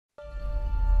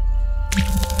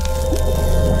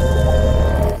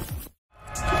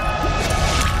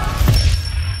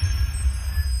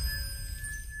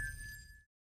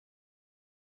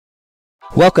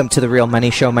Welcome to The Real Money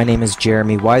Show. My name is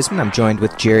Jeremy Wiseman. I'm joined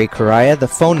with Jerry Correia. The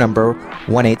phone number,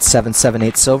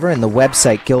 1-877-8-SILVER, and the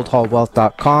website,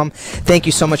 guildhallwealth.com. Thank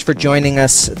you so much for joining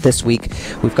us this week.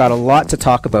 We've got a lot to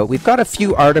talk about. We've got a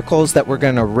few articles that we're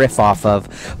going to riff off of.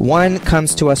 One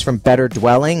comes to us from Better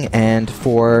Dwelling, and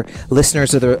for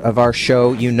listeners of our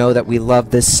show, you know that we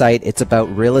love this site. It's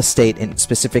about real estate,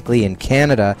 specifically in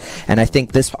Canada, and I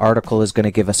think this article is going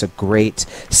to give us a great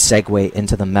segue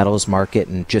into the metals market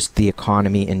and just the economy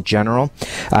in general.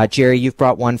 Jerry, you've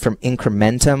brought one from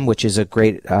Incrementum, which is a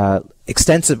great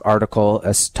extensive article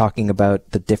talking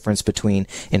about the difference between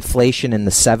inflation in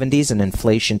the 70s and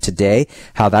inflation today,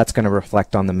 how that's going to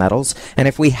reflect on the metals. And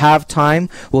if we have time,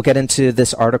 we'll get into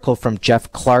this article from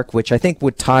Jeff Clark, which I think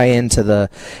would tie into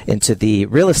the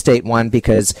real estate one,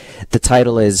 because the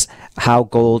title is How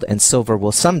Gold and Silver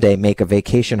Will Someday Make a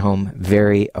Vacation Home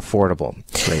Very Affordable.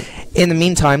 Great. In the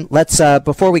meantime, let's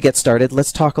before we get started,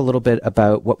 let's talk a little bit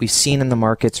about what we've seen in the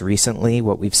markets recently,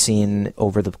 what we've seen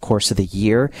over the course of the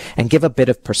year, and give a bit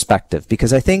of perspective,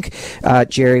 because I think,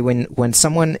 Jerry, when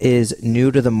someone is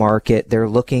new to the market, they're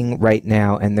looking right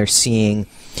now and they're seeing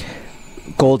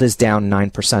gold is down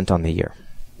 9% on the year.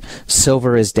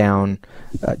 Silver is down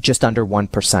just under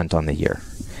 1% on the year.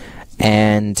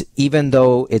 And even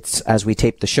though it's, as we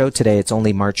tape the show today, it's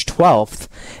only March 12th,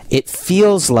 it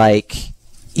feels like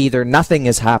either nothing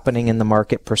is happening in the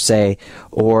market per se,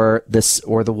 or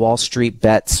the Wall Street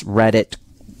Bets Reddit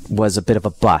was a bit of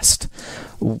a bust.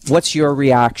 What's your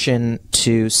reaction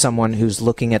to someone who's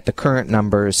looking at the current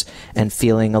numbers and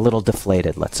feeling a little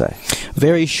deflated, let's say?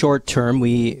 Very short term,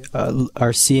 we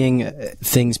are seeing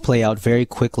things play out very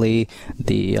quickly.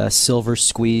 The silver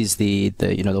squeeze, the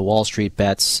Wall Street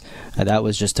Bets, that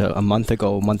was just a month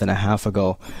and a half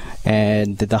ago,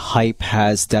 and the hype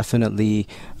has definitely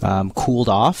cooled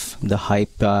off. The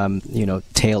hype,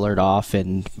 tailored off,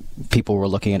 and people were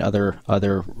looking at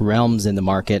other realms in the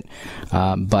market.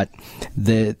 But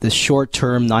the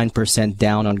short-term 9%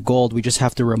 down on gold, we just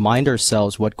have to remind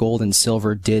ourselves what gold and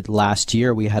silver did last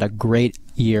year. We had a great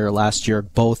year last year.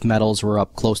 Both metals were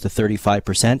up close to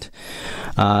 35%.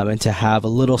 And to have a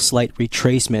little slight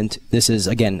retracement, this is,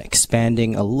 again,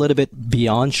 expanding a little bit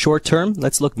beyond short-term.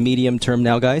 Let's look medium-term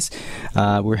now, guys.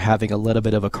 We're having a little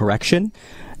bit of a correction,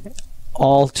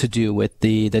 all to do with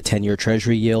the 10-year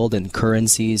Treasury yield and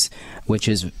currencies,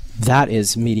 that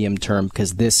is medium term,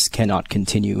 because this cannot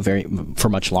continue for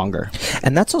much longer.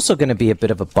 And that's also going to be a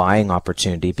bit of a buying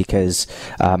opportunity, because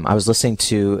I was listening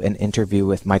to an interview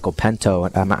with Michael Pinto,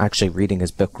 and I'm actually reading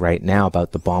his book right now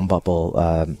about the bomb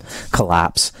bubble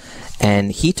collapse,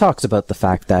 and he talks about the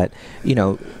fact that,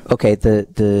 okay,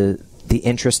 the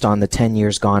interest on the 10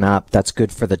 years gone up, that's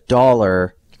good for the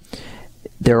dollar.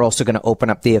 They're also going to open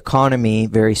up the economy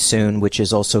very soon, which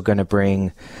is also going to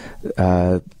bring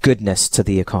goodness to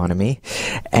the economy.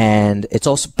 And it's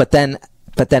also, but then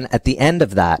at the end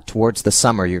of that, towards the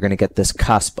summer, you're going to get this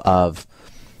cusp of,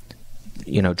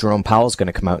 Jerome Powell's going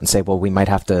to come out and say, well, we might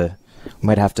have to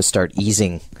start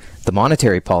easing the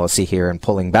monetary policy here and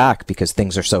pulling back because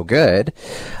things are so good.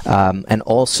 And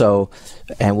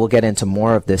we'll get into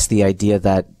more of this, the idea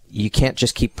that you can't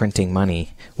just keep printing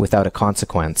money without a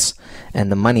consequence,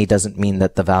 and the money doesn't mean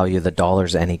that the value of the dollar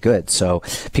is any good. So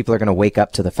people are going to wake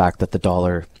up to the fact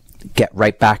that get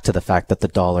right back to the fact that the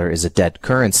dollar is a dead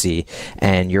currency,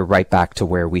 and you're right back to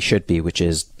where we should be, which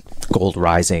is gold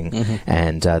rising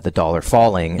and the dollar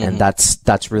falling. And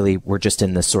that's really, we're just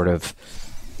in this sort of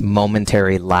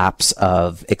momentary lapse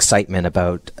of excitement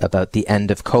about the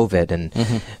end of COVID,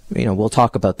 and we'll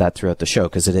talk about that throughout the show,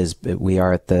 because we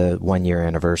are at the 1-year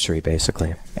anniversary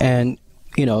basically. And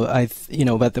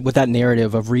with that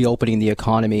narrative of reopening the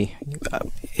economy,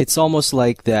 it's almost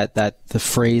like that the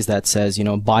phrase that says,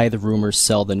 buy the rumors,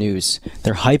 sell the news.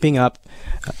 They're hyping up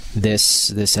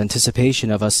this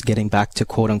anticipation of us getting back to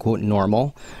quote unquote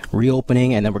normal,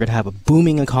 reopening, and then we're going to have a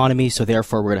booming economy, so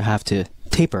therefore we're going to have to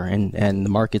taper, and the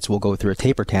markets will go through a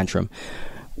taper tantrum.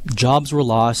 Jobs were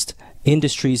lost,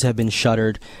 industries have been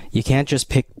shuttered. You can't just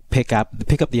pick up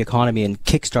the economy and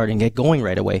kickstart and get going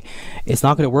right away. It's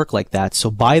not going to work like that.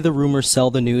 So buy the rumor, sell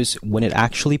the news. When it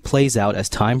actually plays out, as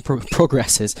time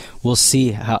progresses, we'll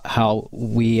see how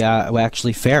we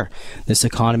actually fare. This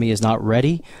economy is not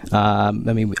ready.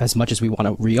 As much as we want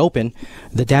to reopen,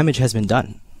 the damage has been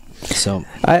done. So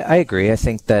I agree. I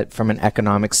think that from an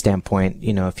economic standpoint,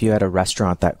 if you had a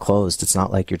restaurant that closed, it's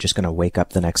not like you're just going to wake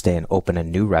up the next day and open a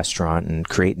new restaurant and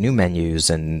create new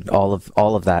menus and all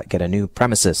of that, get a new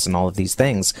premises and all of these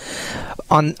things.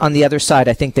 On the other side,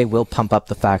 I think they will pump up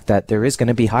the fact that there is going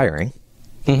to be hiring.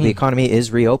 The economy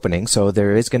is reopening, so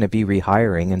there is going to be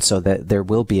rehiring, and so that there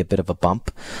will be a bit of a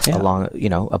bump along,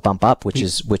 a bump up, which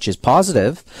is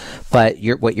positive. But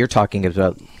what you're talking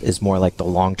about is more like the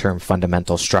long-term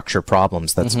fundamental structure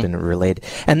problems that's been related.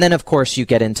 And then, of course, you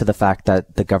get into the fact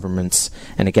that the governments,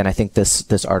 and again, I think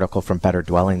this article from Better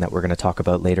Dwelling that we're going to talk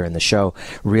about later in the show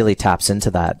really taps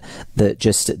into that.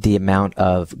 Just the amount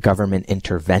of government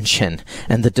intervention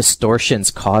and the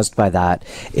distortions caused by that.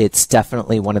 It's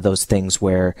definitely one of those things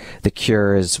where the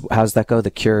cure is, how's that go?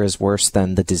 The cure is worse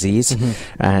than the disease.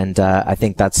 And I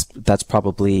think that's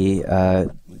probably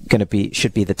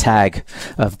should be the tag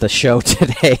of the show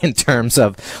today in terms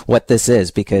of what this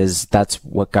is, because that's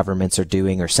what governments are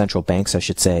doing, or central banks, I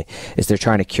should say, is they're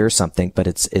trying to cure something, but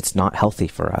it's not healthy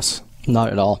for us. Not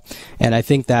at all. And I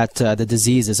think that the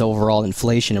disease is overall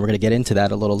inflation, and we're going to get into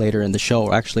that a little later in the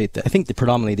show. Actually, I think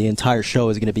predominantly the entire show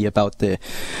is going to be about the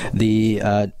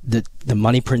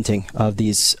money printing of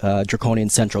these draconian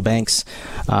central banks.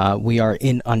 We are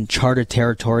in uncharted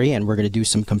territory, and we're going to do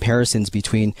some comparisons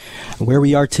between where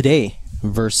we are today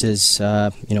versus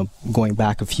going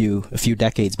back a few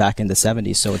decades back in the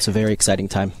 70s. So it's a very exciting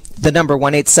time. The number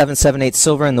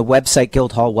 18778-SILVER and the website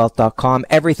guildhallwealth.com.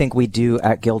 Everything we do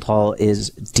at Guildhall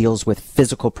deals with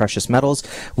physical precious metals.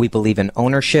 We believe in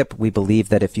ownership. We believe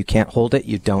that if you can't hold it,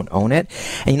 you don't own it.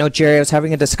 And Jerry, I was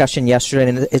having a discussion yesterday,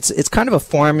 and it's kind of a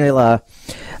formula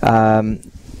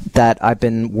that I've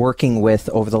been working with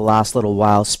over the last little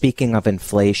while, speaking of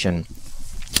inflation,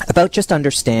 about just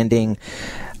understanding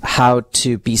how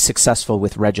to be successful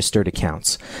with registered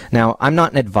accounts. Now, I'm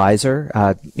not an advisor.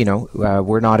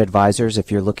 We're not advisors.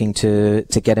 If you're looking to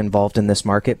get involved in this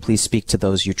market, please speak to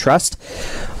those you trust.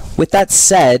 With that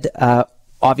said,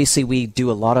 obviously we do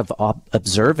a lot of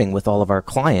observing with all of our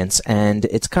clients, and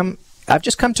I've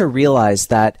just come to realize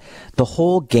that the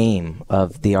whole game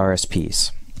of the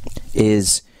RSPs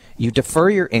is you defer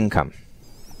your income.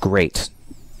 Great.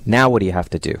 Now what do you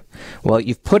have to do? Well,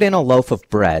 you've put in a loaf of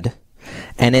bread,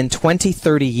 and in 20,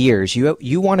 30 years,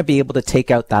 you want to be able to take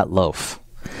out that loaf.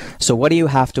 So what do you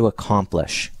have to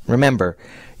accomplish? Remember,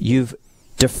 you've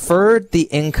deferred the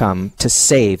income to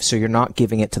save, so you're not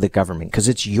giving it to the government because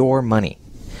it's your money.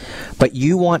 But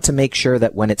you want to make sure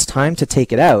that when it's time to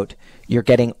take it out, you're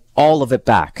getting all of it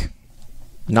back.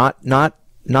 Not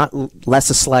less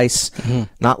a slice,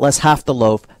 not less half the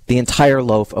loaf, the entire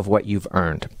loaf of what you've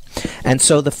earned. And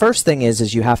so the first thing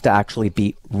is you have to actually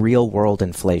beat real world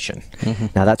inflation.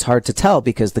 Now that's hard to tell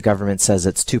because the government says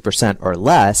it's 2% or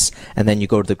less, and then you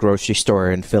go to the grocery store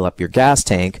and fill up your gas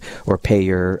tank or pay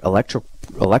your electric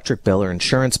bill or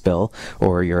insurance bill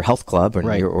or your health club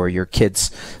or your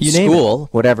kids' school,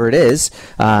 whatever it is,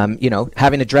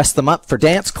 having to dress them up for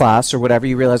dance class or whatever,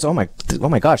 you realize, oh my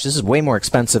gosh, this is way more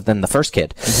expensive than the first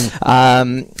kid.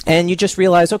 And you just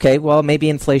realize, okay, well, maybe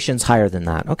inflation's higher than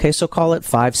that. Okay, so call it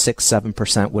 5, 6,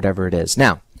 7%, whatever it is.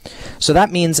 Now, so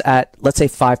that means at, let's say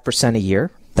 5% a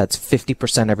year, that's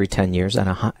 50% every 10 years and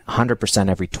 100%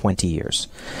 every 20 years.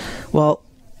 Well,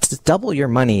 to double your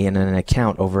money in an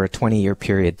account over a 20-year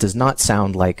period does not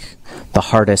sound like the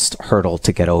hardest hurdle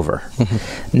to get over.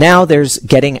 Now there's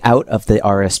getting out of the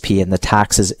RSP and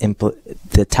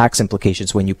the tax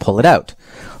implications when you pull it out.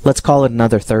 Let's call it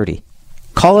another 30.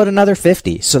 Call it another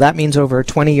 50. So that means over a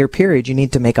 20-year period, you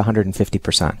need to make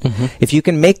 150%. If you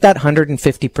can make that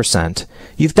 150%,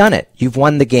 you've done it. You've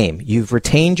won the game. You've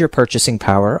retained your purchasing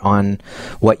power on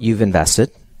what you've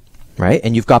invested, right?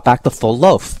 And you've got back the full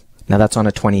loaf. Now that's on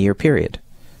a 20-year period,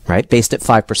 right? Based at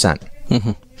 5%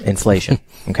 inflation,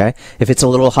 okay? If it's a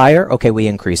little higher, okay, we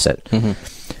increase it.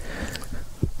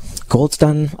 Gold's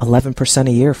done 11%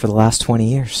 a year for the last 20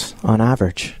 years on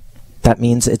average. That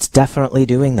means it's definitely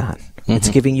doing that. It's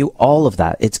giving you all of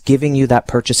that. It's giving you that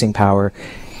purchasing power,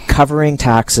 covering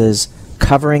taxes,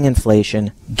 covering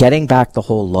inflation, getting back the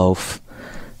whole loaf.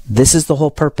 This is the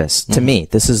whole purpose to me.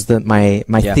 This is my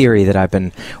theory that I've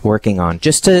been working on,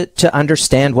 just to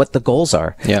understand what the goals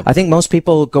are. I think most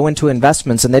people go into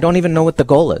investments and they don't even know what the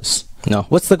goal is. No.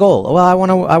 What's the goal? Well,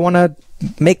 I want to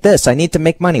make this. I need to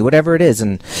make money, whatever it is.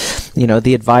 And,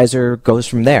 the advisor goes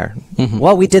from there.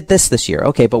 Well, we did this year.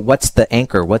 Okay, but what's the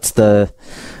anchor? What's the...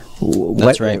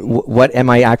 That's right. What am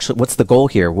I actually? What's the goal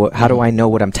here? How do I know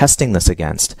what I'm testing this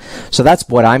against? So that's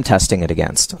what I'm testing it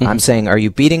against. I'm saying, are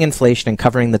you beating inflation and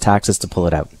covering the taxes to pull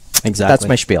it out? Exactly. That's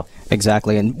my spiel.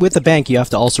 Exactly. And with the bank, you have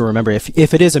to also remember,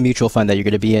 if it is a mutual fund that you're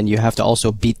going to be in, you have to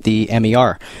also beat the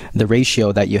MER, the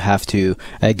ratio that you have to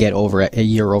get over a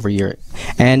year over year.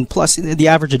 And plus, the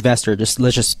average investor,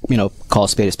 let's just call a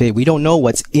spade a spade. We don't know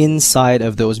what's inside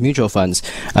of those mutual funds.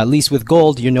 At least with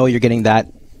gold, you're getting that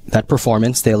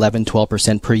performance, the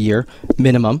 11-12% per year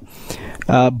minimum.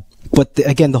 But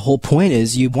again, the whole point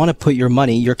is you want to put your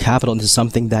money, your capital into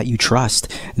something that you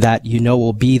trust, that you know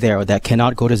will be there, that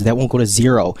won't go to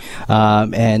zero,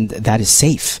 and that is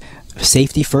safe.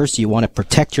 Safety first. You want to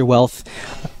protect your wealth,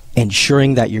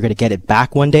 ensuring that you're going to get it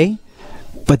back one day,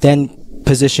 but then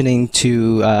positioning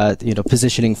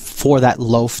for that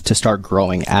loaf to start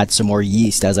growing. Add some more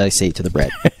yeast, as I say, to the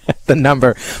bread. The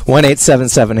number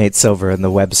 1-877-8-SILVER and the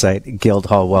website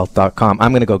guildhallwealth.com.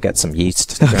 I'm going to go get some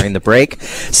yeast during the break.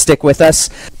 Stick with us.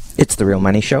 It's The Real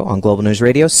Money Show on Global News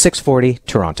Radio, 640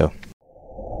 Toronto.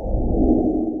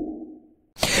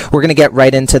 We're going to get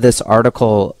right into this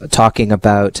article talking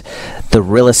about the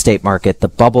real estate market, the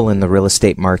bubble in the real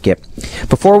estate market.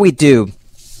 Before we do,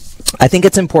 I think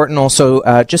it's important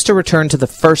also just to return to the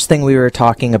first thing we were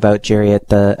talking about, Jerry, at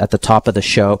the top of the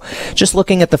show. Just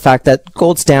looking at the fact that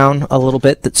gold's down a little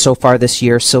bit that so far this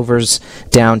year, silver's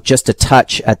down just a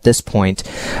touch at this point.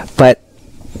 But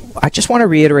I just want to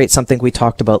reiterate something we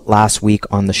talked about last week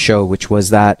on the show, which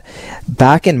was that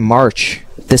back in March,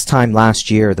 this time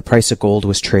last year, the price of gold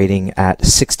was trading at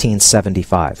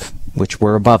 $1,675, which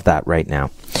we're above that right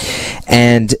now.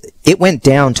 And it went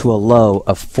down to a low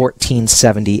of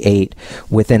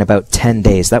 $1,478 within about 10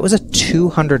 days. That was a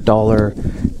 $200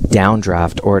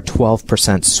 downdraft, or a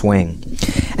 12% swing.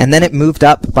 And then it moved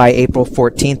up by April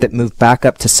 14th. It moved back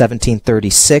up to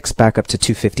 $1,736, back up to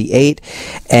 $258.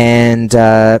 And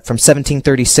from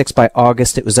 $1,736 by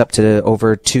August, it was up to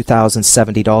over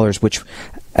 $2,070, which,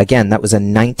 again, that was a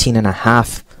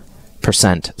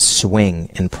 19.5% swing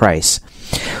in price.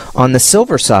 On the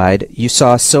silver side, you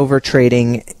saw silver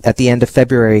trading at the end of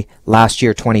February last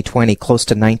year, 2020, close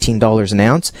to $19 an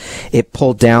ounce. It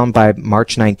pulled down by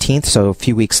March 19th, so a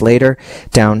few weeks later,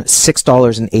 down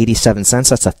 $6.87.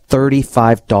 That's a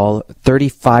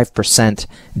 35%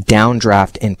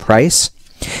 downdraft in price.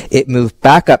 It moved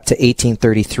back up to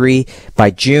 $18.33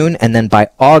 by June, and then by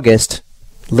August,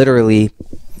 literally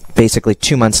basically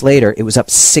 2 months later, it was up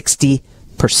 60%.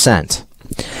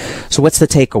 So what's the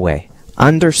takeaway?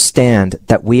 Understand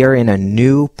that we are in a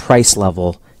new price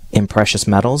level in precious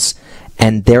metals,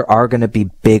 and there are going to be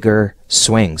bigger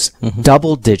swings,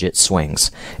 double-digit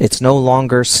swings. It's no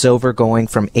longer silver going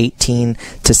from 18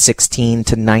 to 16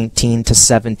 to 19 to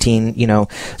 17,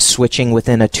 switching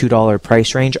within a $2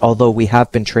 price range, although we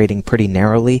have been trading pretty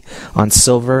narrowly on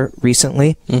silver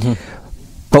recently.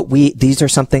 But this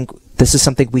is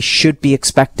something we should be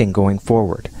expecting going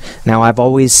forward. Now, I've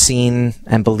always seen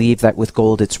and believed that with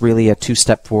gold, it's really a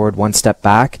two-step forward, one step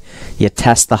back. You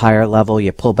test the higher level,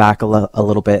 you pull back a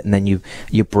little bit, and then you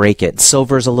break it.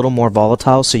 Silver is a little more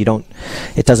volatile, so you don't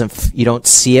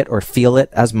see it or feel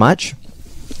it as much.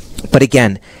 But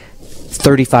again,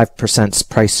 35%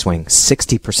 price swing,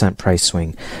 60% price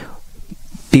swing.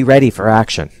 Be ready for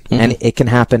action, and it can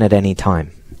happen at any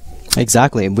time.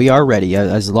 Exactly. We are ready.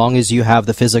 As long as you have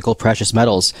the physical precious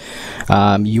metals,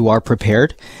 you are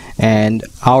prepared. And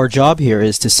our job here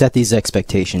is to set these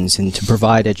expectations and to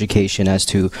provide education as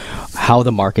to how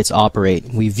the markets operate.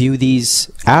 We view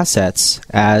these assets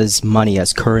as money,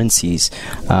 as currencies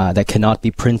that cannot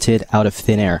be printed out of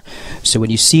thin air. So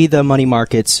when you see the money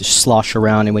markets slosh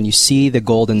around, and when you see the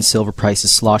gold and silver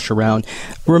prices slosh around,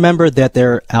 remember that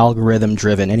they're algorithm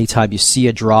driven. Anytime you see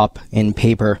a drop in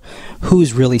paper,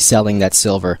 who's really selling that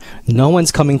silver? No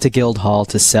one's coming to Guildhall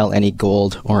to sell any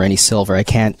gold or any silver. I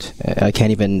can't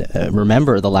even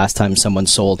remember the last time someone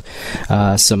sold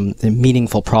some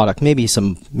meaningful product. Maybe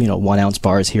some 1 ounce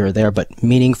bars here or there, but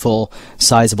meaningful,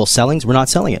 sizable sellings. We're not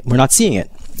selling it. We're not seeing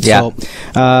it. Yeah.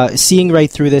 So seeing right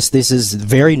through this is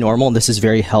very normal. This is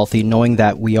very healthy, knowing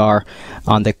that we are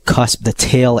on the cusp, the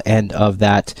tail end of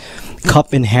that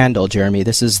cup and handle, Jeremy.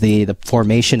 This is the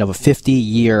formation of a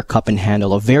 50-year cup and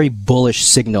handle, a very bullish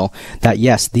signal that,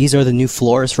 yes, these are the new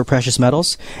floors for precious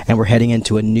metals, and we're heading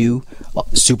into a new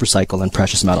super cycle in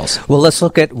precious metals. Well, let's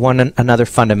look at another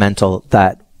fundamental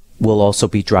that will also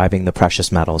be driving the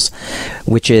precious metals,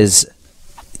 which is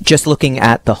just looking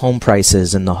at the home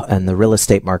prices and the real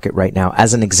estate market right now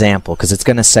as an example, because it's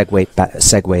going to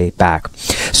segue back.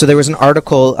 So there was an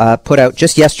article put out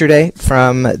just yesterday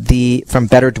from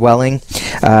Better Dwelling,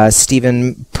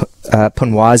 Stephen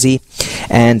Punwazi,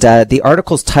 and the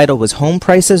article's title was "Home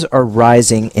Prices Are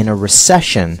Rising in a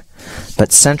Recession, but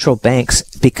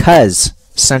because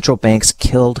central banks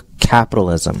killed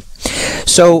capitalism."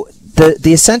 So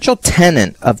the essential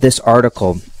tenet of this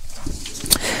article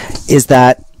is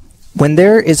that when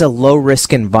there is a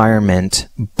low-risk environment,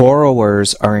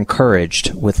 borrowers are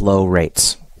encouraged with low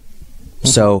rates.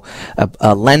 So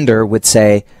a lender would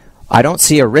say, I don't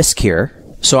see a risk here,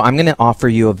 so I'm going to offer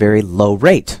you a very low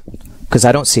rate. because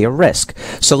I don't see a risk.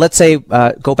 So let's say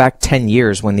go back 10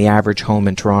 years when the average home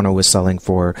in Toronto was selling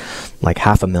for like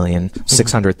 $500,000,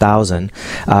 600,000.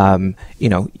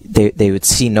 They would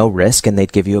see no risk and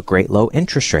they'd give you a great low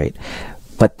interest rate.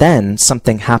 But then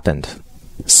something happened.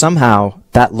 Somehow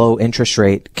that low interest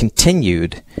rate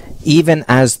continued even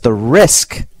as the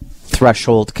risk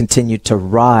threshold continued to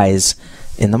rise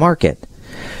in the market.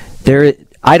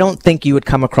 I don't think you would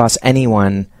come across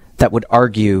anyone that would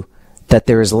argue that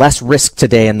there is less risk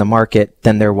today in the market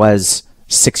than there was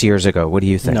 6 years ago. What do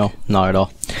you think? No, not at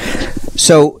all.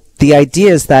 So the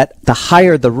idea is that the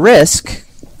higher the risk,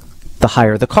 the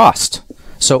higher the cost.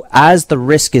 So as the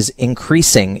risk is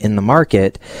increasing in the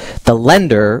market, the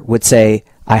lender would say,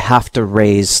 I have to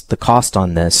raise the cost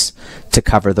on this to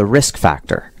cover the risk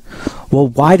factor. Well,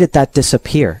 why did that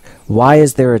disappear? Why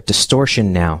is there a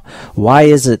distortion now? Why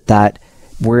is it that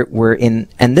we're in,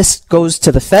 and this goes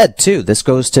to the Fed too. This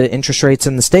goes to interest rates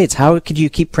in the States. How could you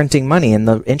keep printing money and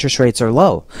the interest rates are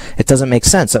low? It doesn't make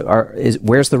sense.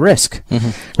 Where's the risk,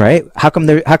 right? How come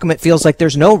it feels like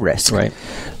there's no risk? Right.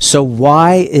 So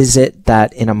why is it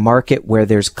that in a market where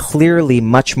there's clearly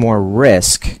much more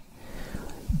risk,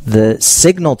 the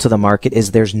signal to the market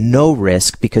is there's no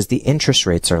risk because the interest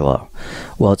rates are low?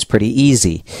 Well, it's pretty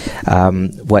easy.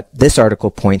 What this article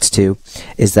points to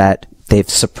is that they've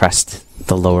suppressed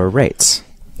the lower rates,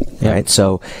 right?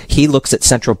 So he looks at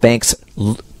central banks.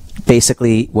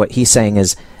 Basically, what he's saying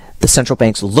is the central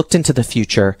banks looked into the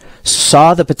future,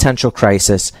 saw the potential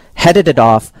crisis, headed it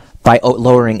off by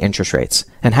lowering interest rates.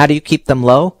 And how do you keep them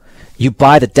low? You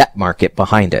buy the debt market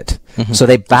behind it. So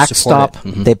they backstop.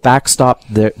 They backstop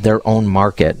their own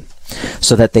market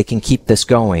so that they can keep this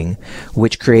going,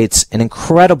 which creates an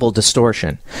incredible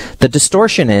distortion. The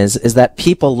distortion is that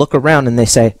people look around and they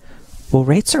say, well,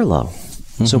 rates are low,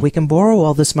 so we can borrow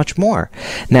all this much more.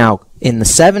 Now, in the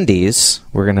 70s,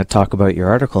 we're going to talk about your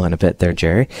article in a bit there,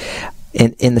 Jerry.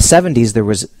 In the 70s,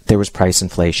 there was price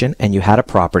inflation, and you had a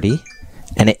property,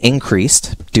 and it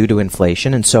increased due to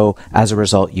inflation, and so as a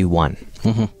result, you won.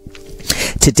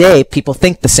 Today, people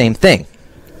think the same thing.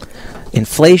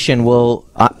 Inflation will.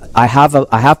 I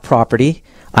have property.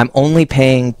 I'm only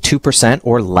paying 2%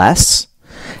 or less.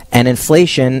 And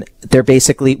inflation, they're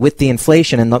basically, with the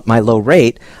inflation and my low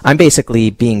rate, I'm basically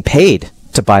being paid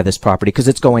to buy this property because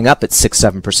it's going up at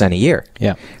 6-7% a year.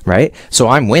 Yeah. Right? So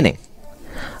I'm winning.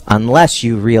 Unless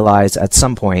you realize at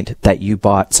some point that you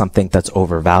bought something that's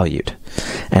overvalued.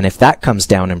 And if that comes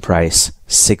down in price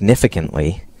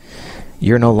significantly,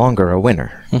 you're no longer a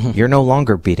winner. You're no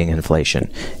longer beating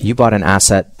inflation. You bought an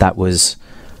asset that was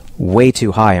way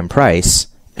too high in price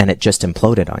and it just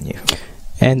imploded on you.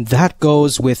 And that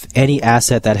goes with any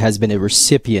asset that has been a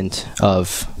recipient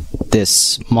of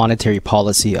this monetary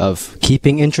policy of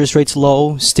keeping interest rates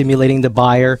low, stimulating the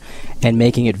buyer, and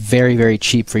making it very, very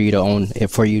cheap for you to own,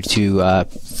 for you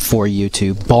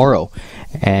to borrow.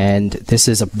 And this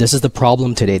is the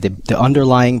problem today. The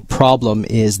underlying problem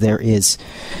is there is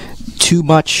too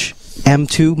much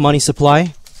M2 money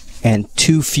supply and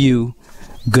too few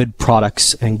good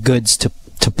products and goods to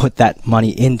put that money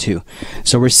into.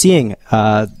 So we're seeing,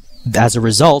 as a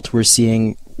result, we're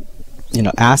seeing,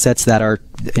 assets that are,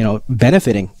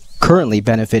 currently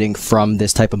benefiting from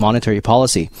this type of monetary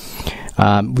policy.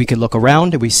 We can look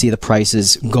around and we see the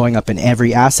prices going up in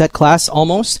every asset class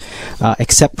almost,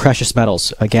 except precious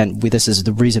metals. Again, this is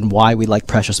the reason why we like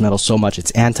precious metals so much. It's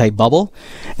anti-bubble,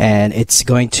 and it's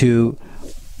going to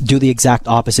do the exact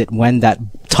opposite when that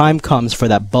time comes for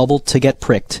that bubble to get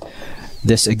pricked.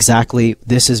 This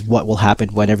is what will happen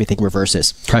when everything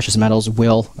reverses. Precious metals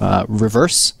will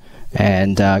reverse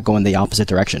and go in the opposite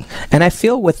direction. And I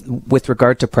feel with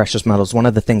regard to precious metals, one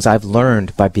of the things I've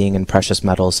learned by being in precious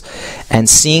metals and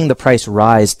seeing the price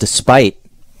rise despite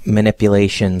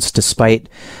manipulations, despite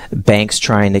banks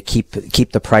trying to keep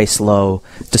the price low,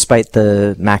 despite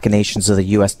the machinations of the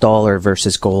US dollar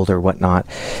versus gold or whatnot,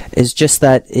 is just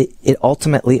that it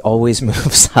ultimately always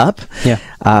moves up. Yeah.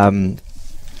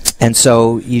 And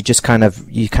so you just kind of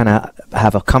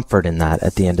have a comfort in that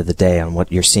at the end of the day on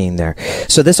what you're seeing there.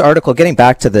 So this article, getting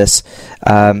back to this,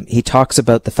 he talks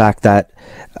about the fact that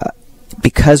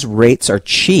because rates are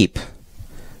cheap,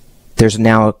 there's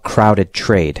now a crowded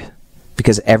trade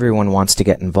because everyone wants to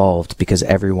get involved, because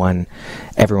everyone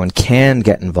can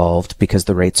get involved because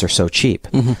the rates are so cheap.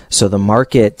 So the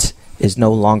market is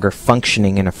no longer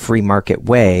functioning in a free market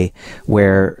way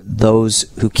where those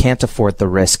who can't afford the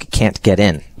risk can't get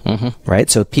in. Right?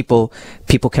 So people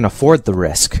can afford the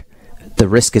risk. The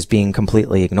risk is being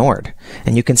completely ignored.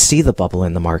 And you can see the bubble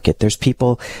in the market. There's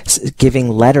people giving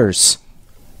letters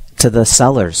to the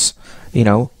sellers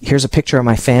here's a picture of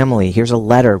my family. Here's a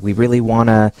letter. We really want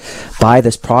to buy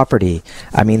this property.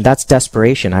 I mean, that's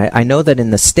desperation. I know that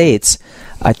in the States,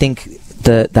 I think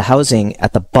the housing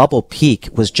at the bubble peak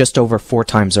was just over 4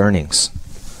 times earnings,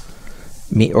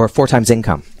 or 4 times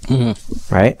income.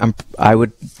 Mm-hmm. Right? I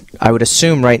would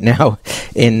assume right now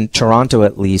in Toronto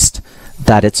at least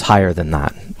that it's higher than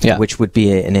that, which would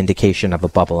be an indication of a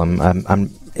bubble.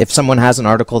 If someone has an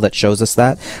article that shows us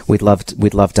that, we'd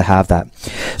love to have that.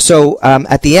 So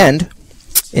at the end,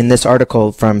 in this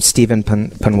article from Stephen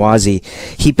Panwazi,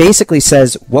 he basically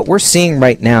says what we're seeing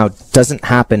right now doesn't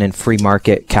happen in free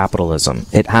market capitalism.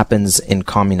 It happens in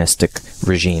communistic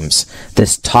regimes.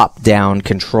 This top-down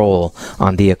control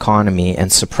on the economy and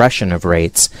suppression of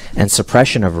rates and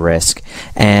suppression of risk.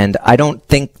 And I don't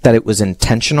think that it was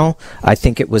intentional. I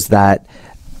think it was that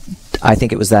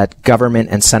government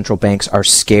and central banks are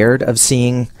scared of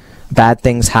seeing bad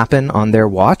things happen on their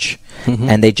watch,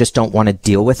 and they just don't want to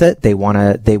deal with it. They want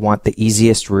the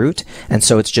easiest route, and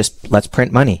so it's just, let's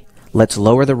print money, let's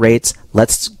lower the rates,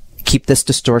 let's keep this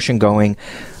distortion going.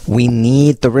 We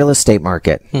need the real estate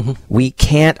market. We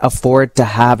can't afford to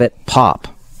have it pop.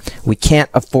 We can't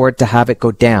afford to have it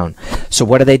go down. So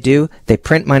what do? They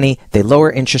print money, they lower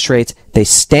interest rates, they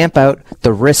stamp out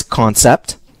the risk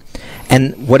concept,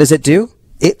 and what does it do?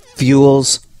 It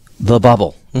fuels the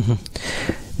bubble.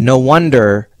 No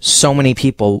wonder so many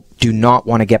people do not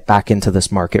want to get back into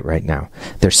this market right now.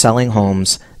 They're selling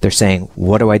homes. They're saying,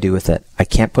 what do I do with it? I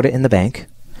can't put it in the bank.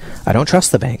 I don't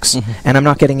trust the banks. And I'm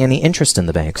not getting any interest in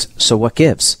the banks. So what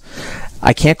gives?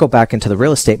 I can't go back into the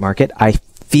real estate market. I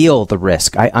feel the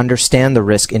risk. I understand the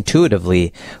risk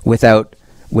intuitively without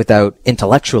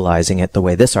intellectualizing it the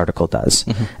way this article does.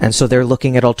 And so they're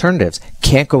looking at alternatives.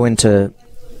 Can't go into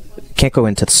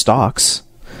stocks,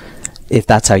 if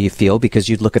that's how you feel, because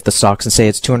you'd look at the stocks and say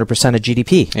it's 200% of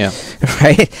GDP. Yeah.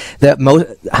 Right?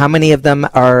 How many of them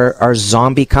are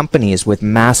zombie companies with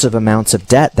massive amounts of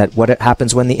debt? What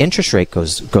happens when the interest rate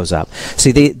goes up?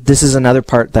 See, this is another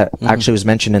part that actually was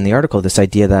mentioned in the article, this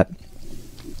idea that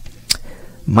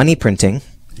money printing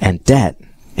and debt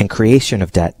and creation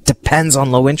of debt depends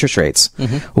on low interest rates.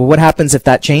 Well, what happens if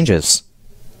that changes?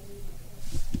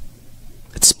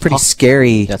 It's pretty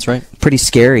scary. That's right. Pretty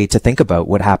scary to think about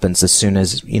what happens as soon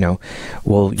as, you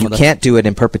can't do it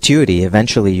in perpetuity.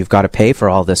 Eventually, you've got to pay for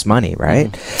all this money,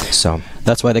 right? So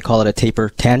that's why they call it a taper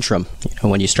tantrum.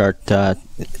 When you start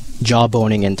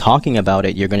jawboning and talking about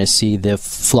it, you're going to see the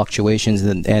fluctuations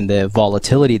and the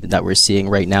volatility that we're seeing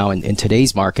right now in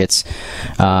today's markets,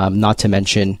 not to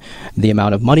mention the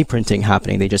amount of money printing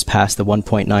happening. They just passed the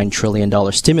 $1.9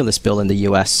 trillion stimulus bill in the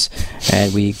U.S.,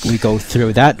 and we go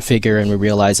through that figure and we're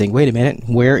realizing, wait a minute,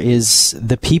 where is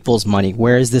the people's money?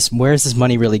 Where is this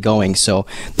money really going? So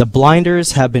the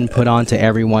blinders have been put on to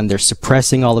everyone. They're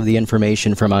suppressing all of the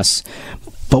information from us,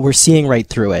 but we're seeing right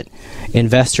through it.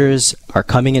 Investors are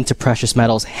coming into precious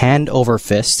metals hand over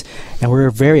fist, and we're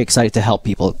very excited to help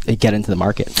people get into the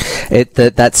market.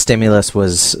 That stimulus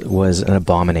was an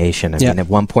abomination. I mean, at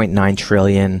 1.9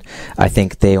 trillion, I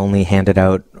think they only handed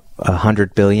out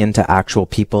 100 billion to actual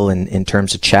people in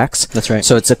terms of checks. That's right.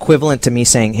 So it's equivalent to me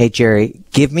saying, hey, Jerry,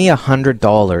 give me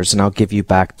 $100 and I'll give you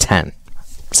back 10.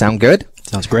 Sound good?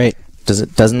 Sounds great.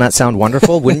 Doesn't that sound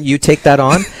wonderful? Wouldn't you take that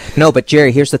on? No, but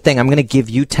Jerry, here's the thing. I'm going to give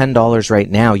you $10 right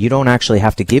now. You don't actually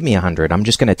have to give me 100. I'm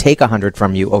just going to take 100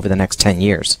 from you over the next 10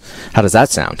 years. How does that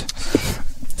sound?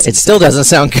 It still doesn't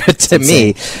sound good to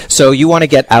me. So you want to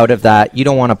get out of that. You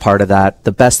don't want a part of that.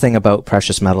 The best thing about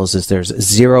precious metals is there's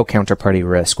zero counterparty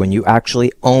risk. When you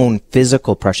actually own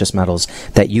physical precious metals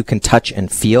that you can touch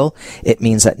and feel, it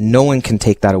means that no one can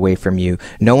take that away from you.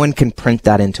 No one can print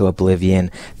that into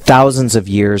oblivion. Thousands of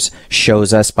years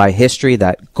shows us by history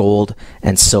that gold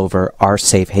and silver are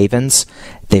safe havens.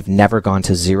 They've never gone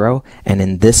to zero. And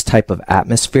in this type of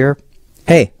atmosphere,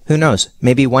 hey, who knows?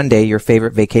 Maybe one day your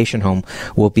favorite vacation home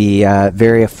will be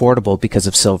very affordable because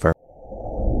of silver.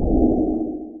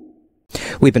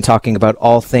 We've been talking about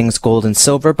all things gold and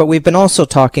silver, but we've been also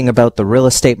talking about the real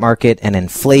estate market and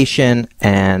inflation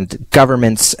and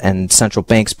governments and central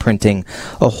banks printing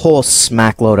a whole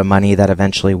smackload of money that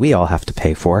eventually we all have to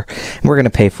pay for. And we're going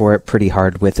to pay for it pretty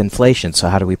hard with inflation. So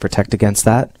how do we protect against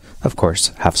that? Of course,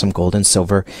 have some gold and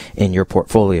silver in your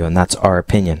portfolio, and that's our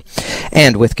opinion.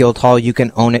 And with Guildhall, you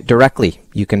can own it directly.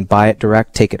 You can buy it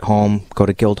direct, take it home, go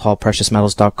to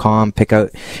guildhallpreciousmetals.com, pick out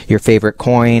your favorite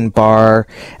coin, bar,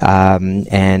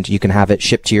 and you can have it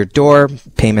shipped to your door.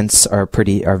 Payments are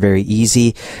very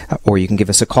easy, or you can give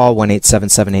us a call,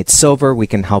 1-877-8-SILVER. We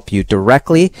can help you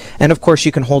directly. And of course,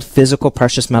 you can hold physical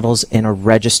precious metals in a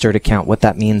registered account. What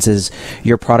that means is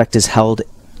your product is held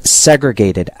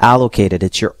segregated, allocated.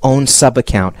 It's your own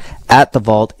sub-account at the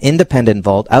vault, independent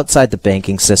vault, outside the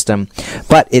banking system,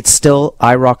 but it's still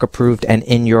IROC approved and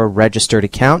in your registered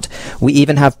account. We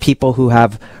even have people who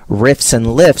have RIFs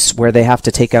and lifts where they have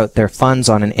to take out their funds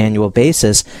on an annual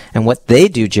basis. And what they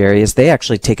do, Jerry, is they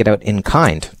actually take it out in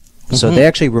kind. So they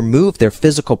actually remove their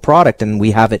physical product and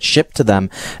we have it shipped to them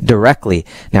directly.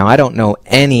 Now, I don't know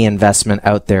any investment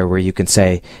out there where you can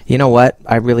say, you know what,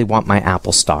 I really want my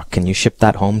Apple stock. Can you ship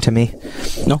that home to me?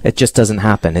 No. It just doesn't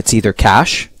happen. It's either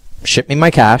cash, ship me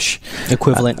my cash.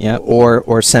 Equivalent, yeah.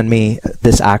 Or send me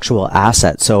this actual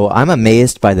asset. So I'm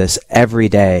amazed by this every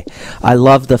day. I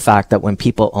love the fact that when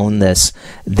people own this,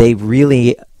 they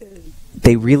really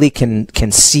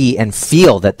can see and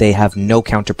feel that they have no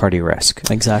counterparty risk.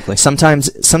 Exactly. Sometimes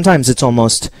it's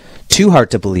almost too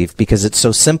hard to believe because it's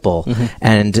so simple,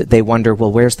 and they wonder,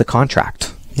 well, where's the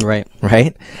contract?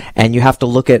 Right. And you have to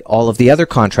look at all of the other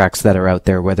contracts that are out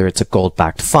there, whether it's a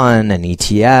gold-backed fund, an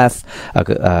ETF,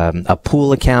 a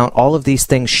pool account. All of these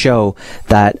things show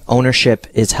that ownership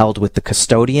is held with the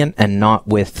custodian and not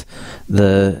with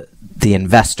the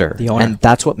investor. The owner. And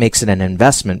that's what makes it an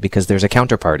investment, because there's a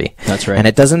counterparty. That's right. And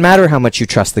it doesn't matter how much you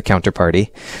trust the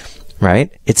counterparty, right?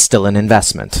 It's still an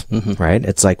investment, right?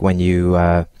 It's like when you,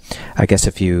 I guess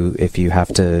if you have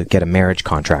to get a marriage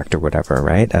contract or whatever,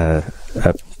 right? A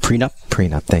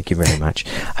Prenup. Thank you very much.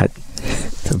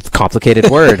 It's a complicated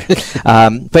word.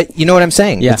 But you know what I'm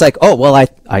saying? Yeah. It's like, oh, well,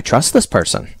 I trust this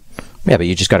person. Yeah, but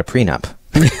you just got a prenup.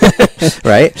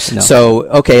 Right? No. So,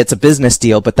 okay, it's a business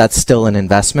deal, but that's still an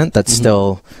investment. That's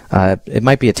still, it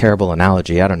might be a terrible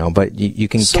analogy. I don't know, but you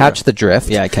can catch the drift.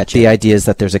 Yeah, I catch the it. idea is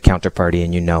that there's a counterparty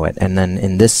and you know it. And then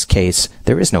in this case,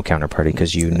 there is no counterparty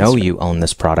because you know you own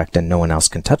this product and no one else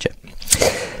can touch it.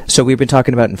 So we've been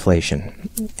talking about inflation,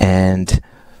 and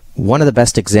one of the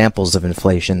best examples of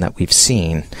inflation that we've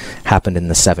seen happened in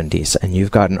the 70s. And you've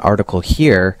got an article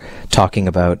here talking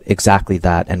about exactly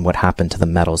that and what happened to the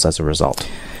metals as a result.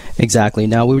 Exactly.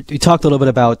 Now, we talked a little bit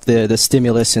about the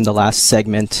stimulus in the last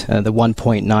segment, the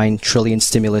 1.9 trillion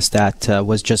stimulus that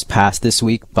was just passed this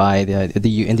week by in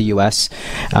the U.S.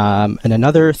 And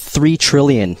another 3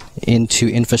 trillion into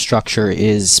infrastructure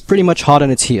is pretty much hot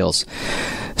on its heels.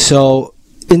 So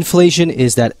inflation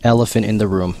is that elephant in the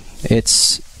room.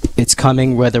 It's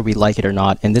coming whether we like it or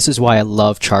not, and this is why I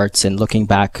love charts and looking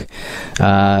back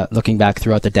throughout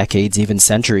the decades, even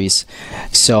centuries.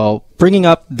 So, bringing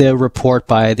up the report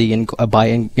by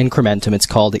Incrementum, it's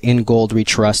called In Gold We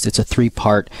Trust. It's a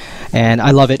 3-part, and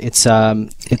I love it. It's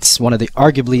one of the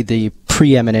arguably the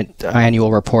preeminent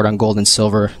annual report on gold and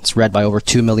silver. It's read by over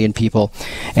 2 million people,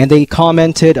 and they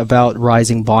commented about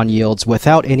rising bond yields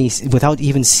without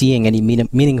even seeing any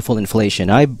meaningful inflation.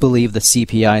 I believe the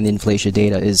CPI and the inflation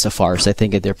data is a farce. I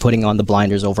think they're putting on the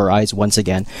blinders over our eyes once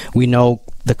again. We know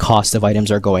the cost of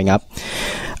items are going up,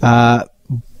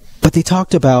 but they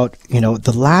talked about,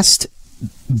 the last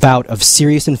bout of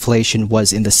serious inflation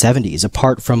was in the 70s.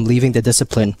 Apart from leaving the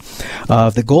discipline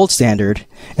of the gold standard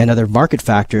and other market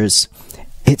factors,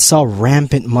 it saw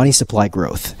rampant money supply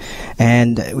growth.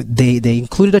 And they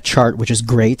included a chart, which is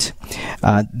great.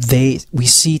 We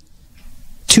see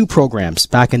 2 programs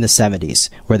back in the 70s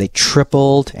where they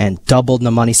tripled and doubled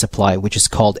the money supply, which is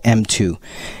called M2,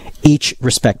 each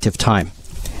respective time.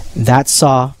 That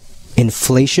saw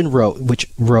inflation which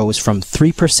rose from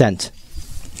 3%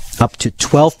 up to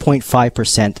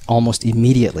 12.5% almost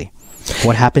immediately.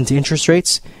 What happened to interest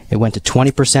rates? It went to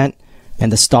 20%,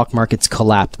 and the stock markets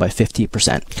collapsed by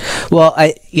 50%. Well,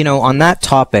 on that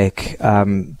topic,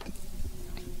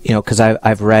 because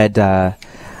I've read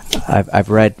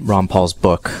Ron Paul's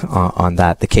book on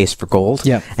that, The Case for Gold.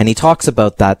 Yeah. And he talks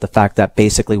about that, the fact that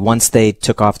basically once they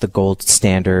took off the gold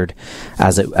standard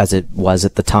as it was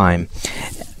at the time,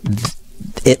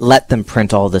 it let them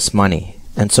print all this money.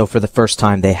 And so for the first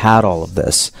time, they had all of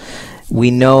this. We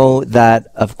know that,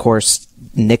 of course,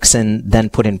 Nixon then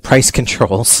put in price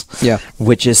controls,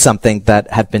 which is something that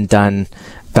had been done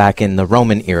back in the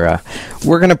Roman era.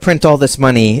 We're going to print all this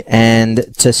money,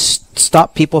 and to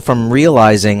stop people from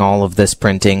realizing all of this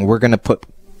printing, we're going to put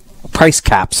price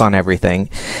caps on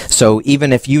everything. So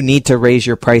even if you need to raise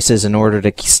your prices in order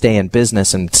to stay in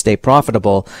business and stay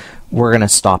profitable, we're going to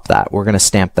stop that. We're going to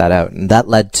stamp that out. And that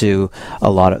led to a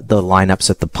lot of the lineups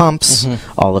at the pumps,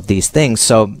 all of these things.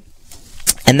 So,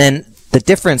 and then the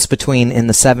difference between in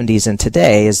the 70s and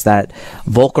today is that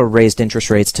Volcker raised interest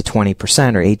rates to 20%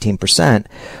 or 18%,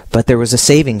 but there was a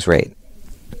savings rate.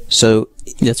 So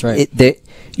that's right.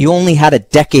 You only had a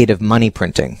decade of money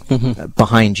printing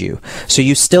behind you. So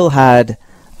you still had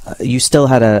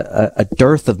a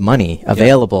dearth of money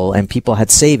available, and people had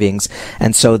savings,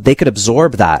 and so they could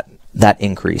absorb that that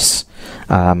increase.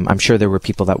 I'm sure there were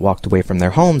people that walked away from their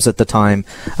homes at the time.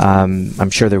 I'm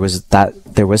sure there was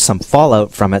some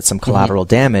fallout from it, some collateral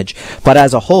damage. But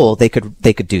as a whole, they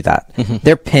could do that.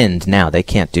 They're pinned now; they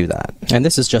can't do that. And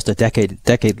this is just a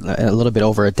a little bit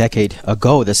over a decade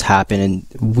ago. This happened, and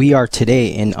we are today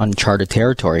in uncharted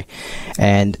territory.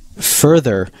 And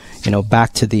further,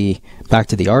 back to the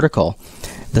article,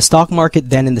 the stock market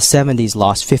then in the 70s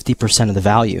lost 50% of the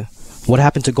value. What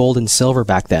happened to gold and silver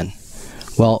back then?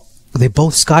 Well, they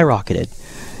both skyrocketed.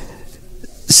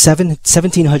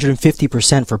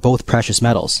 1,750% for both precious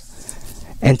metals.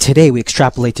 And today we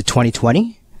extrapolate to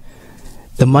 2020.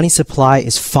 The money supply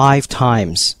is 5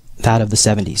 times that of the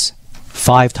 70s.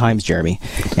 5 times, Jeremy.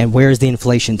 And where is the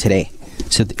inflation today?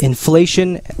 So the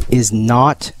inflation is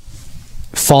not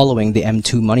following the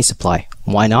M2 money supply.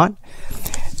 Why not?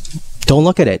 Don't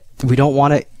look at it. We don't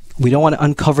want to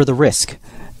uncover the risk.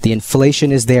 The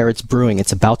inflation is there, it's brewing,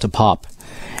 it's about to pop.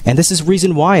 And this is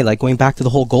reason why, like going back to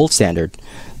the whole gold standard,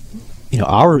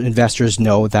 our investors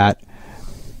know that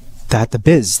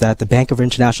the Bank of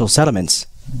International Settlements,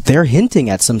 they're hinting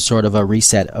at some sort of a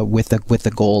reset with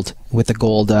the gold.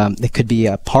 It could be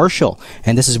a partial,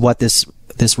 and this is what this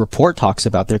report talks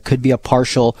about. There could be a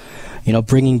partial,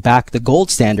 bringing back the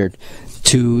gold standard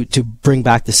to bring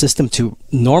back the system to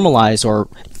normalize or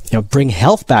bring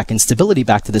health back and stability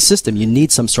back to the system. You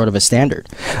need some sort of a standard.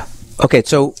 Okay,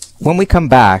 so when we come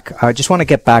back, I just want to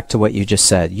get back to what you just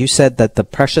said. You said that the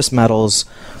precious metals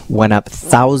went up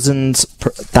thousands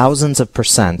of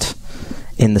percent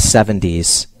in the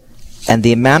 70s, and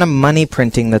the amount of money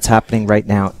printing that's happening right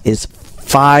now is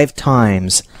 5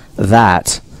 times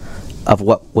that of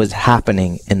what was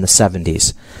happening in the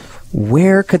 70s.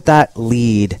 Where could that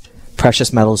lead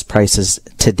precious metals prices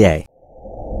today?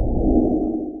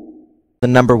 The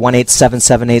number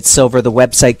 18778 silver, the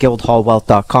website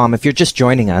guildhallwealth.com. If you're just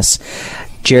joining us,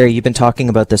 Jerry, you've been talking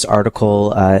about this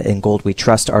article in Gold We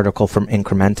Trust article from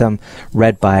Incrementum,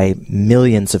 read by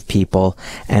millions of people.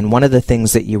 And one of the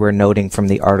things that you were noting from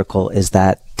the article is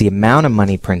that the amount of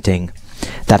money printing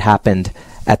that happened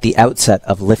at the outset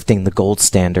of lifting the gold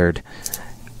standard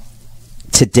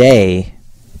today,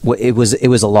 it was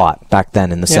a lot back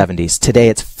then in the 70s. Today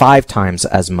it's 5 times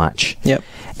as much. Yep.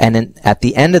 And at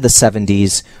the end of the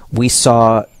 70s, we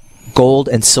saw gold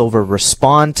and silver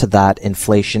respond to that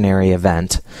inflationary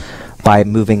event by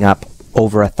moving up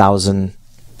over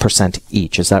 1,000%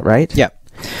 each. Is that right? Yeah.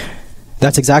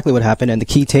 That's exactly what happened. And the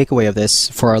key takeaway of this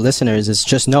for our listeners is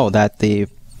just know that the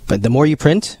more you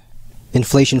print,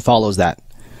 inflation follows that.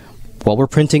 Well, we're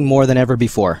printing more than ever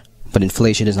before, but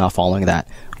inflation is not following that.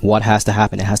 What has to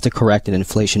happen? It has to correct, and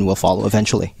inflation will follow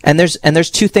eventually. And there's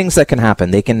 2 things that can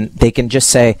happen. They can just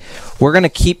say, we're going to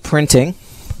keep printing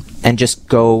and just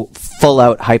go full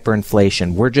out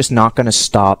hyperinflation. We're just not going to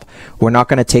stop. We're not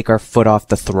going to take our foot off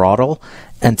the throttle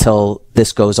until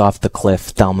this goes off the cliff,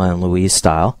 Thelma and Louise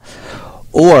style.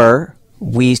 Or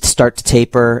we start to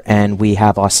taper and we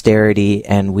have austerity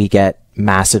and we get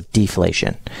massive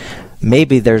deflation.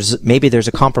 Maybe there's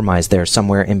a compromise there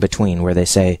somewhere in between where they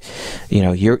say,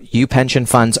 you pension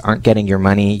funds aren't getting your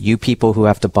money. You people who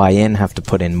have to buy in have to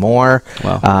put in more.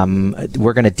 Wow.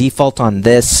 We're going to default on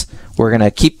this. We're going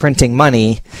to keep printing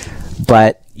money,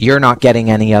 but you're not getting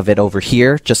any of it over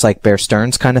here, just like Bear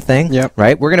Stearns kind of thing. Yep.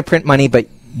 Right? We're going to print money, but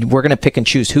we're going to pick and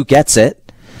choose who gets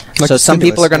it. Like so some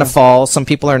people are going to fall, some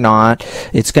people are not.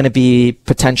 It's going to be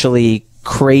potentially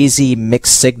crazy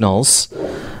mixed signals.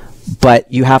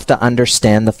 But you have to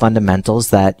understand the fundamentals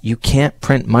that you can't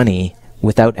print money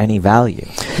without any value.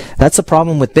 That's the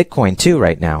problem with Bitcoin too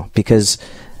right now, because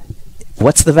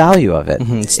what's the value of it?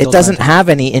 It doesn't have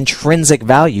any intrinsic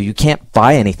value. You can't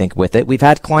buy anything with it. We've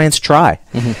had clients try,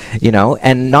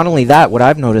 and not only that, what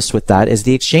I've noticed with that is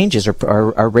the exchanges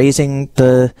are raising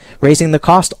the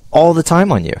cost all the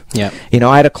time on you. Yeah.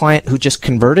 I had a client who just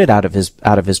converted out of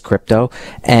his crypto,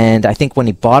 and I think when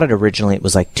he bought it originally, it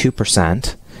was like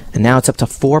 2%. And now it's up to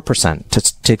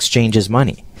 4% to exchange his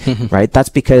money, right? That's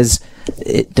because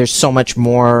there's so much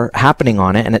more happening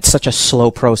on it, and it's such a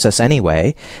slow process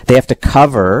anyway. They have to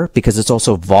cover, because it's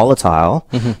also volatile,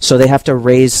 so they have to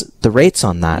raise the rates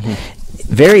on that.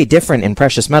 Very different in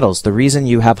precious metals. The reason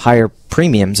you have higher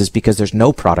premiums is because there's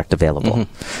no product available,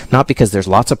 not because there's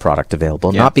lots of product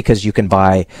available, not because you can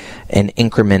buy an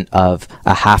increment of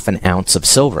a half an ounce of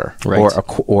silver, or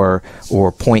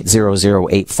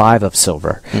 0.0085 of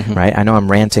silver, right? I know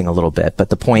I'm ranting a little bit, but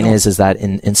the point is that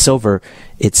in silver,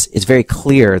 it's very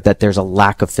clear that there's a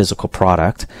lack of physical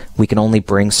product. We can only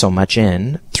bring so much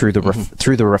in through the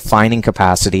through the refining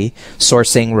capacity,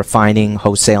 sourcing, refining,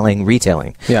 wholesaling,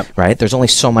 retailing. Yeah. Right. There's only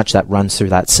so much that runs through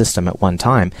that system at one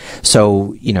time.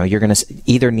 So you're going to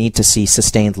either need to see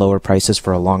sustained lower prices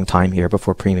for a long time here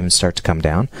before premiums start to come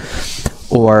down,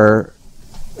 or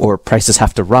prices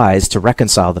have to rise to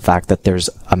reconcile the fact that there's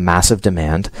a massive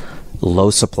demand,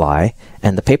 low supply,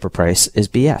 and the paper price is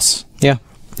BS. Yeah.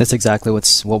 That's exactly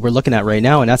what we're looking at right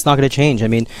now, and that's not going to change. I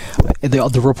mean,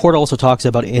 the report also talks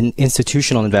about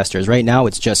institutional investors. Right now,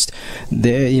 it's just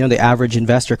the average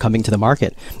investor coming to the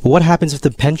market. But what happens if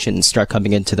the pensions start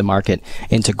coming into the market,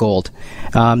 into gold?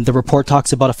 The report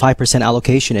talks about a 5%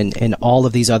 allocation in all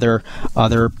of these other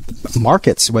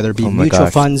markets, whether it be mutual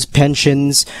funds,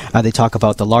 pensions. They talk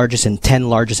about the largest and 10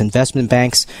 largest investment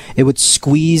banks. It would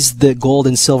squeeze the gold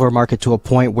and silver market to a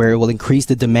point where it will increase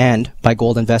the demand by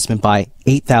gold investment by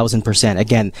 8,000%.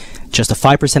 Again, just a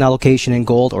 5% allocation in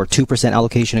gold or 2%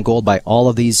 allocation in gold by all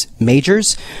of these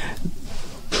majors.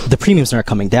 The premiums aren't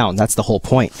coming down. That's the whole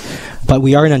point. But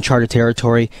we are in uncharted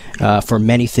territory for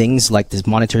many things like this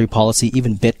monetary policy,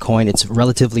 even Bitcoin. It's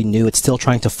relatively new. It's still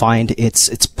trying to find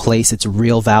its place, its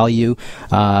real value.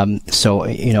 So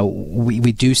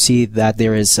we do see that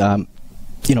there is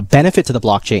benefit to the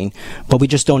blockchain, but we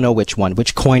just don't know which one.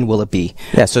 Which coin will it be?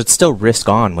 Yeah, so it's still risk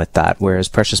on with that, whereas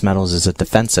precious metals is a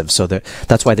defensive. So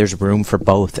that's why there's room for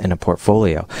both in a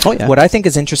portfolio. Oh, yeah. What I think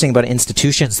is interesting about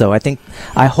institutions, though,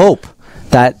 I hope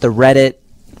that the Reddit,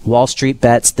 Wall Street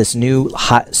Bets, this new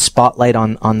hot spotlight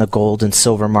on the gold and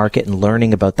silver market and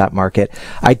learning about that market,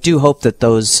 I do hope that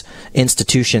those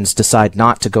institutions decide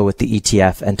not to go with the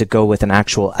ETF and to go with an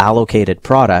actual allocated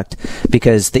product,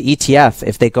 because the ETF,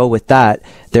 if they go with that,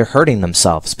 they're hurting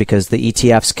themselves, because the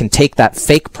ETFs can take that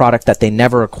fake product that they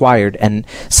never acquired, and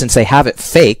since they have it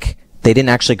fake, they didn't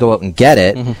actually go out and get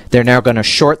it. They're now going to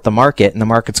short the market, and the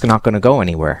market's not going to go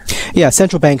anywhere. Yeah,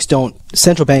 central banks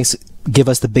give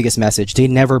us the biggest message. They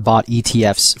never bought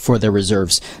ETFs for their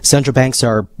reserves. Central banks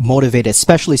are motivated,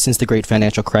 especially since the great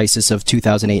financial crisis of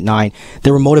 2008-9.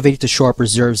 They were motivated to shore up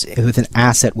reserves with an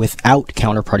asset without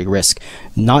counterparty risk.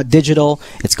 Not digital.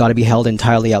 It's got to be held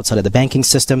entirely outside of the banking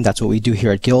system. That's what we do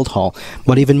here at Guildhall.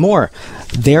 But even more,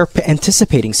 they're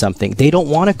anticipating something. They don't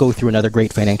want to go through another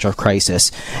great financial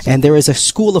crisis. And there is a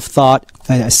school of thought,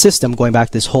 a system going back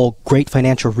to this whole great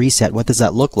financial reset. What does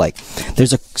that look like?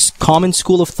 There's a common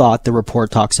school of thought the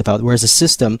report talks about, whereas a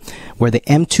system where the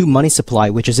M2 money supply,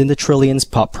 which is in the trillions,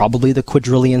 probably the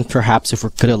quadrillions, perhaps, if we're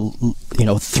going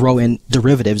to throw in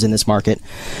derivatives in this market,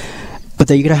 but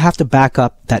that you're going to have to back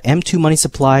up that M2 money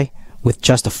supply with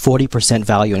just a 40%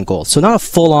 value in gold. So not a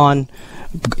full-on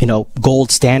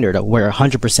gold standard where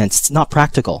 100%, it's not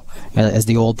practical, as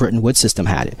the old Bretton Woods system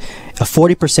had it. A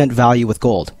 40% value with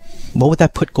gold. What would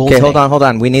that put gold? Okay, hold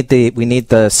on. We need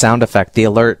the sound effect, the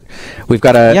alert. We've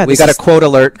got a quote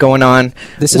alert going on.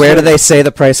 Where do they say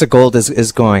the price of gold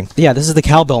is going? Yeah, this is the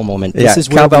cowbell moment. This is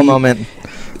cowbell moment.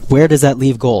 Where does that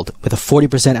leave gold? With a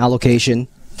 40% allocation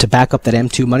to back up that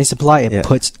M2 money supply, it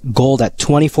puts gold at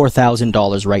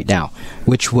 $24,000 right now,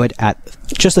 which would at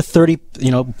just a 30,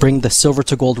 bring the silver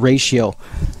to gold ratio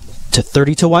to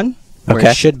 30 to 1. Where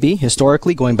it should be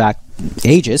historically, going back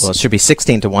ages. Well, it should be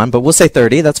 16 to 1, but we'll say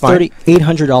 30. That's fine.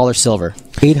 $800 silver,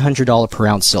 $800 per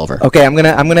ounce silver. Okay, I'm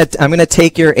gonna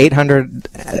take your 800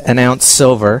 an ounce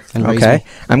silver. Okay,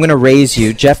 I'm gonna raise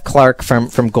you. Jeff Clark from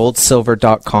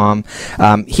goldsilver.com.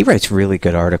 He writes really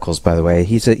good articles, by the way.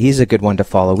 He's a good one to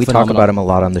follow. We talk about him a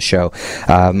lot on the show.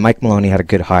 Mike Maloney had a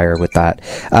good hire with that.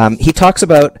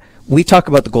 We talk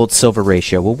about the gold-silver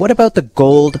ratio. Well, what about the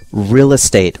gold-real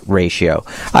estate ratio?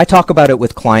 I talk about it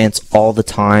with clients all the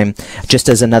time, just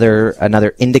as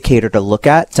another indicator to look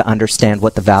at to understand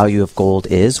what the value of gold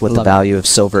is, what the value of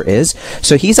silver is.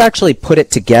 So he's actually put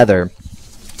it together.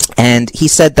 And he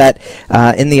said that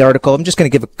in the article, I'm just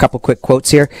going to give a couple quick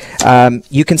quotes here.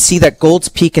 You can see that gold's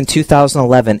peak in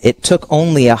 2011, it took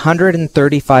only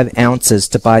 135 ounces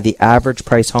to buy the average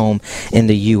price home in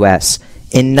the U.S.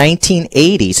 In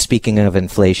 1980, speaking of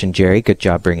inflation, Jerry, good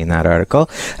job bringing that article,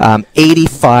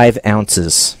 85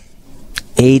 ounces.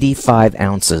 85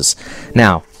 ounces.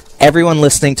 Now, everyone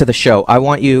listening to the show, I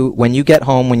want you, when you get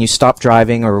home, when you stop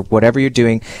driving or whatever you're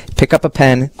doing, pick up a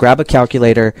pen, grab a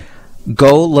calculator,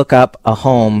 go look up a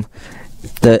home.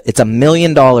 It's $1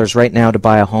 million right now to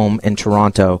buy a home in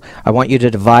Toronto. I want you to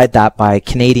divide that by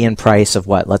Canadian price of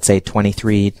what? Let's say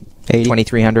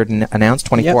 $2,300 an ounce,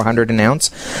 $2,400 an ounce.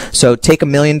 So take $1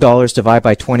 million, divide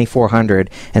by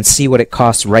 2,400, and see what it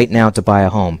costs right now to buy a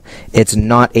home. It's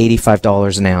not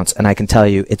 $85 an ounce, and I can tell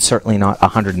you it's certainly not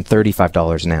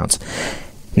 $135 an ounce.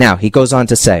 Now, he goes on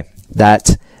to say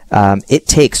that it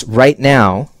takes right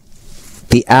now,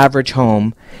 the average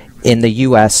home in the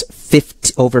U.S.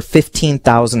 Over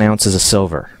 15,000 ounces of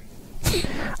silver.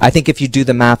 I think if you do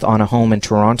the math on a home in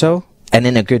Toronto and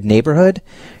in a good neighborhood,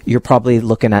 you're probably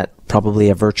looking at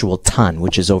a virtual ton,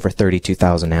 which is over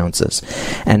 32,000 ounces.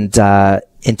 And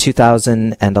in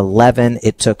 2011,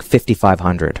 it took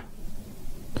 5,500.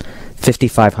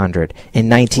 5,500. In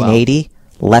 1980,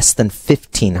 wow, less than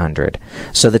 1,500.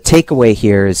 So the takeaway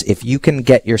here is if you can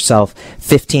get yourself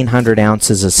 1,500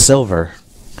 ounces of silver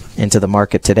into the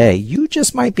market today, you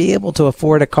just might be able to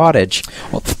afford a cottage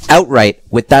outright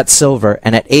with that silver.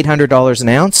 And at $800 an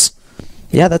ounce,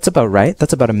 yeah, that's about right.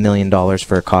 That's about $1 million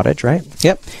for a cottage, right?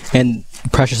 Yep. And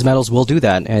precious metals will do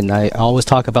that. And I always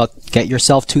talk about get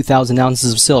yourself 2,000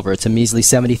 ounces of silver. It's a measly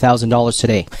 $70,000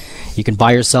 today. You can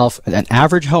buy yourself an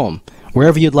average home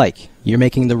wherever you'd like. You're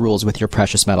making the rules with your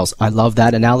precious metals. I love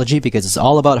that analogy because it's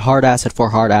all about hard asset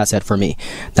for hard asset for me.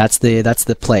 That's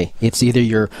the play. It's either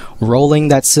you're rolling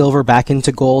that silver back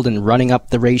into gold and running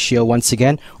up the ratio once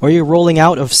again, or you're rolling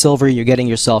out of silver, you're getting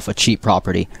yourself a cheap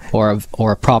property or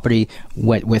a property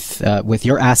with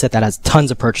your asset that has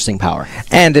tons of purchasing power.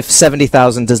 And if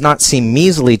 70,000 does not seem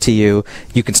measly to you,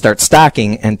 you can start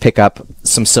stacking and pick up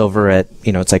some silver at,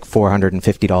 it's like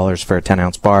 $450 for a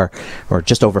 10-ounce bar, or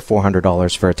just over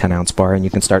 $400 for a 10-ounce bar, and you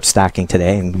can start stacking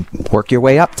today and work your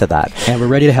way up to that. And we're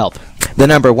ready to help. The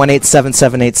number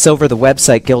 1-877-8-SILVER, the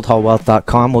website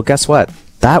guildhallwealth.com. Well, guess what?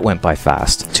 That went by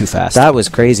fast. Too fast. That was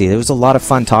crazy. It was a lot of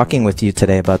fun talking with you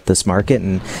today about this market,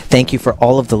 and thank you for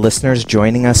all of the listeners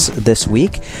joining us this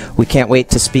week. We can't wait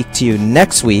to speak to you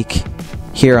next week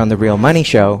here on The Real Money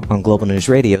Show on Global News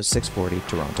Radio 640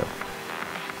 Toronto.